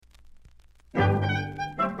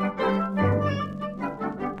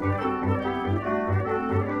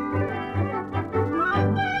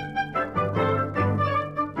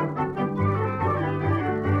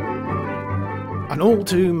An All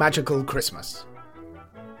Too Magical Christmas.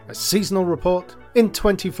 A seasonal report in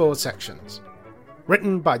 24 sections.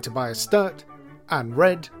 Written by Tobias Sturt and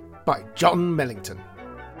read by John Millington.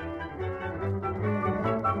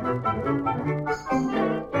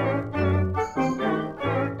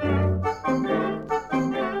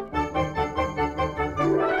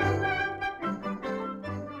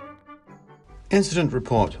 Incident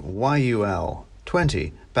Report YUL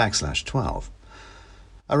 20/12.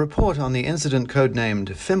 A report on the incident codenamed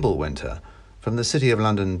Fimblewinter from the City of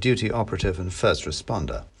London duty operative and first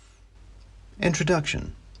responder.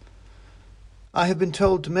 Introduction. I have been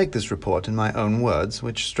told to make this report in my own words,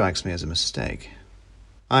 which strikes me as a mistake.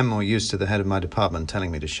 I'm more used to the head of my department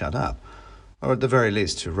telling me to shut up, or at the very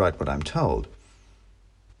least to write what I'm told.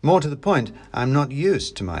 More to the point, I'm not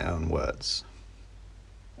used to my own words.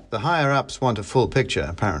 The higher-ups want a full picture,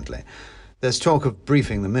 apparently. There's talk of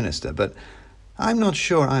briefing the minister, but I'm not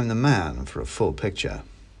sure I'm the man for a full picture.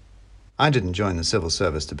 I didn't join the civil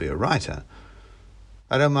service to be a writer.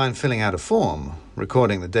 I don't mind filling out a form,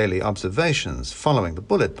 recording the daily observations, following the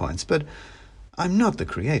bullet points, but I'm not the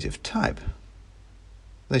creative type.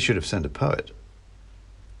 They should have sent a poet.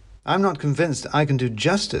 I'm not convinced I can do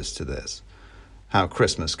justice to this. How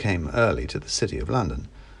Christmas came early to the City of London.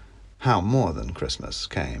 How more than Christmas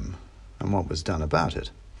came, and what was done about it.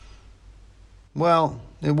 Well,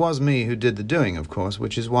 it was me who did the doing, of course,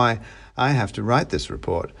 which is why I have to write this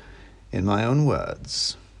report in my own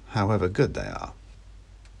words, however good they are.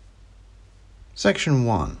 Section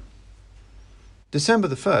 1. December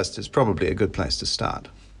the 1st is probably a good place to start.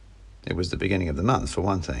 It was the beginning of the month, for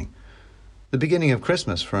one thing. The beginning of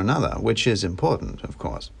Christmas, for another, which is important, of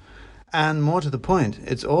course. And more to the point,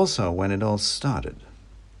 it's also when it all started.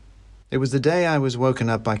 It was the day I was woken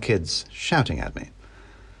up by kids shouting at me.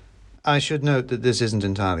 I should note that this isn't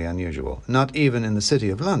entirely unusual, not even in the City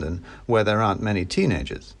of London, where there aren't many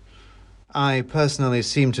teenagers. I personally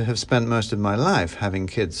seem to have spent most of my life having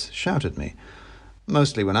kids shout at me.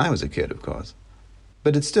 Mostly when I was a kid, of course.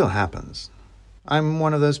 But it still happens. I'm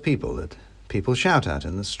one of those people that people shout at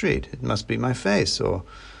in the street. It must be my face, or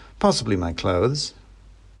possibly my clothes.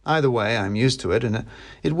 Either way, I'm used to it, and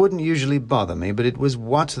it wouldn't usually bother me, but it was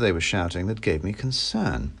what they were shouting that gave me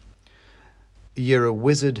concern. "You're a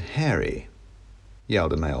wizard, Harry,"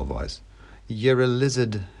 yelled a male voice. "You're a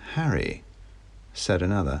lizard, Harry," said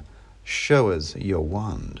another. "Show us your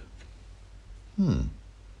wand."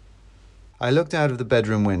 I looked out of the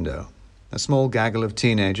bedroom window. A small gaggle of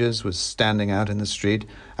teenagers was standing out in the street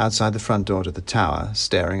outside the front door to the tower,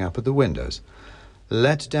 staring up at the windows.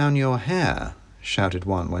 "Let down your hair," shouted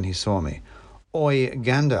one when he saw me. "Oi,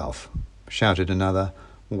 Gandalf," shouted another.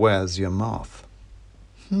 "Where's your moth?"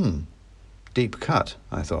 Deep cut,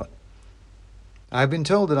 I thought. I've been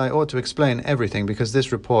told that I ought to explain everything because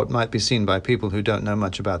this report might be seen by people who don't know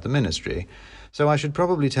much about the ministry, so I should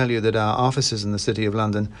probably tell you that our offices in the City of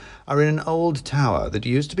London are in an old tower that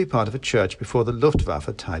used to be part of a church before the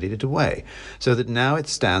Luftwaffe tidied it away, so that now it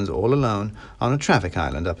stands all alone on a traffic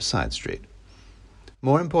island up a side street.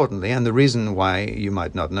 More importantly, and the reason why you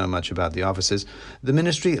might not know much about the offices, the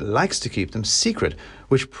ministry likes to keep them secret,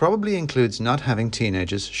 which probably includes not having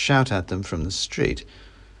teenagers shout at them from the street.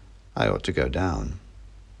 I ought to go down.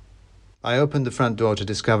 I opened the front door to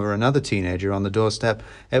discover another teenager on the doorstep,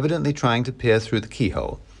 evidently trying to peer through the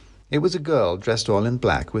keyhole. It was a girl dressed all in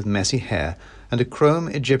black with messy hair and a chrome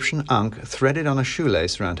Egyptian ankh threaded on a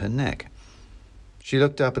shoelace around her neck. She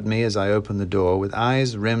looked up at me as I opened the door with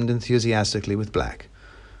eyes rimmed enthusiastically with black.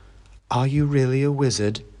 "Are you really a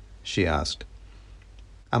wizard?" she asked.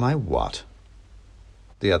 "Am I what?"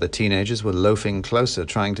 The other teenagers were loafing closer,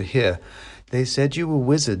 trying to hear. "They said you were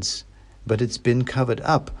wizards, but it's been covered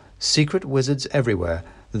up. Secret wizards everywhere.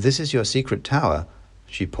 This is your secret tower."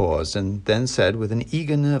 She paused and then said with an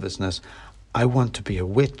eager nervousness, "I want to be a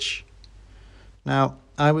witch." Now,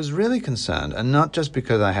 I was really concerned, and not just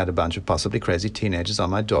because I had a bunch of possibly crazy teenagers on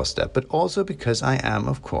my doorstep, but also because I am,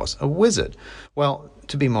 of course, a wizard. Well,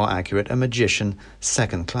 to be more accurate, a magician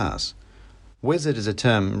second class. Wizard is a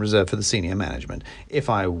term reserved for the senior management. If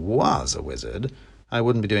I was a wizard, I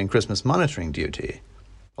wouldn't be doing Christmas monitoring duty.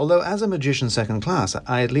 Although as a magician second class,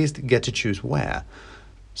 I at least get to choose where.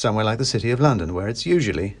 Somewhere like the City of London, where it's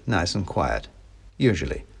usually nice and quiet.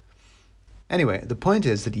 Usually. Anyway, the point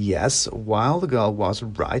is that yes, while the girl was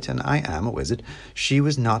right, and I am a wizard, she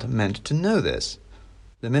was not meant to know this.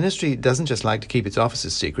 The ministry doesn't just like to keep its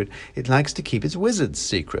offices secret, it likes to keep its wizards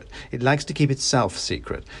secret. It likes to keep itself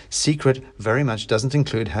secret. Secret very much doesn't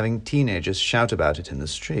include having teenagers shout about it in the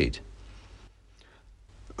street.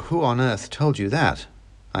 "Who on earth told you that?"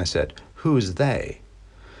 I said. "Who's they?"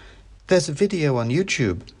 "There's a video on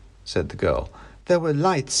YouTube," said the girl. There were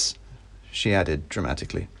lights, she added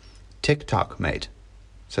dramatically. TikTok, mate,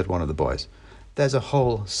 said one of the boys. There's a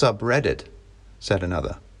whole subreddit, said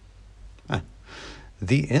another.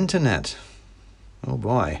 The internet. Oh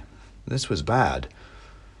boy, this was bad.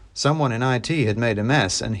 Someone in IT had made a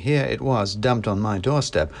mess, and here it was dumped on my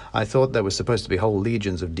doorstep. I thought there were supposed to be whole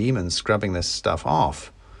legions of demons scrubbing this stuff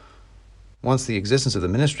off. Once the existence of the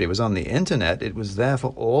ministry was on the internet, it was there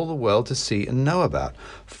for all the world to see and know about.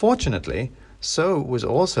 Fortunately, so was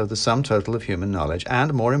also the sum total of human knowledge,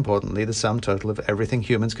 and more importantly, the sum total of everything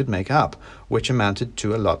humans could make up, which amounted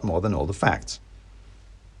to a lot more than all the facts.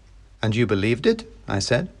 And you believed it? I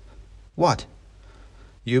said. What?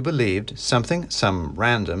 You believed something some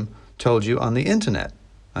random told you on the internet,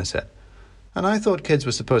 I said. And I thought kids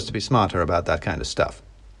were supposed to be smarter about that kind of stuff.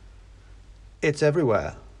 It's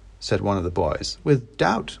everywhere, said one of the boys, with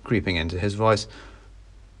doubt creeping into his voice.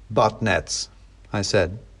 Botnets, I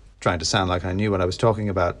said, trying to sound like I knew what I was talking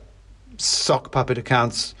about. Sock puppet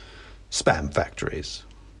accounts, spam factories.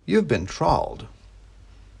 You've been trolled.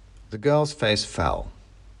 The girl's face fell.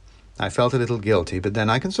 I felt a little guilty, but then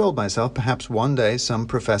I consoled myself. Perhaps one day some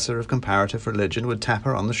professor of comparative religion would tap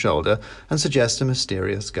her on the shoulder and suggest a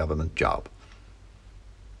mysterious government job.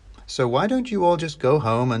 So why don't you all just go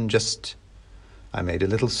home and just... I made a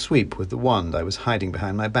little sweep with the wand I was hiding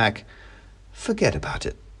behind my back. Forget about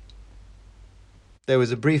it. There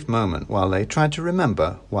was a brief moment while they tried to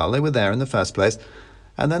remember while they were there in the first place,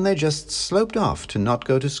 and then they just sloped off to not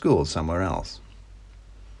go to school somewhere else.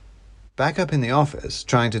 Back up in the office,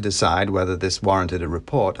 trying to decide whether this warranted a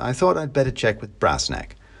report, I thought I'd better check with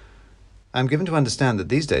Brassneck. I'm given to understand that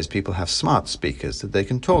these days people have smart speakers that they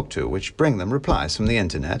can talk to, which bring them replies from the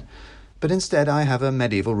internet, but instead I have a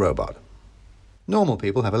medieval robot. Normal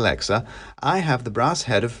people have Alexa. I have the brass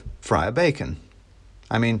head of Friar Bacon.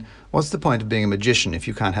 I mean, what's the point of being a magician if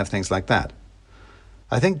you can't have things like that?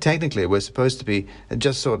 I think technically we're supposed to be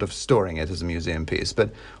just sort of storing it as a museum piece,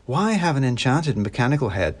 but why have an enchanted mechanical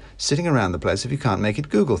head sitting around the place if you can't make it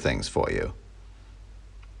Google things for you?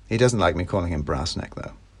 He doesn't like me calling him Brassneck,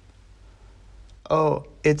 though. Oh,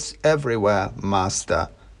 it's everywhere, master,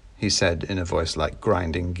 he said in a voice like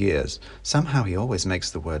grinding gears. Somehow he always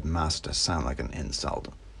makes the word master sound like an insult.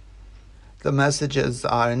 The messages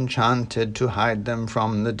are enchanted to hide them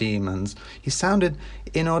from the demons. He sounded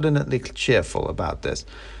inordinately cheerful about this.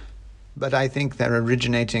 But I think they're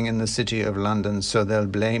originating in the city of London, so they'll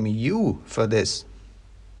blame you for this.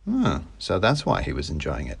 So that's why he was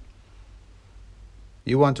enjoying it.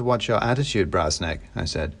 You want to watch your attitude, Brassneck, I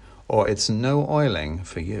said, or it's no oiling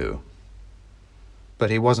for you. But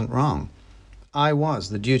he wasn't wrong. I was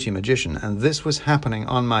the duty magician, and this was happening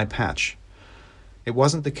on my patch. It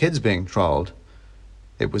wasn't the kids being trolled.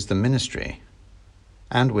 It was the ministry.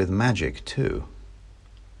 And with magic, too.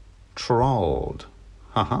 Trolled.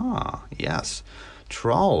 Ha-ha, yes.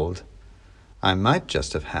 Trolled. I might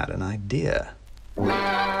just have had an idea.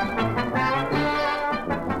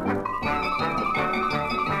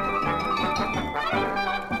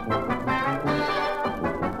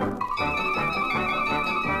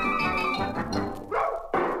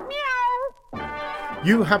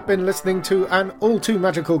 You have been listening to An All Too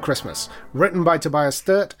Magical Christmas, written by Tobias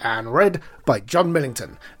Sturt and read by John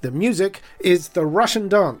Millington. The music is The Russian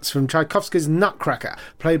Dance from Tchaikovsky's Nutcracker,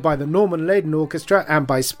 played by the Norman Leyden Orchestra and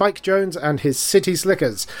by Spike Jones and his City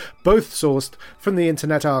Slickers, both sourced from the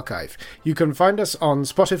Internet Archive. You can find us on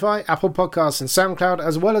Spotify, Apple Podcasts and SoundCloud,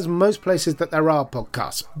 as well as most places that there are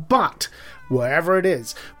podcasts. But wherever it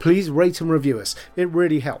is, please rate and review us. It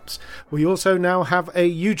really helps. We also now have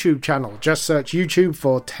a YouTube channel. Just search YouTube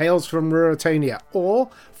for Tales from Ruritania, or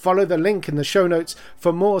follow the link in the show notes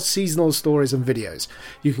for more seasonal stories and videos.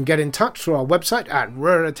 You can get in touch through our website at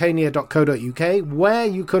ruritania.co.uk, where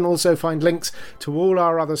you can also find links to all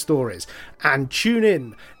our other stories. And tune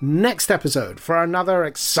in next episode for another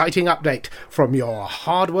exciting update from your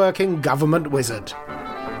hard-working government wizard.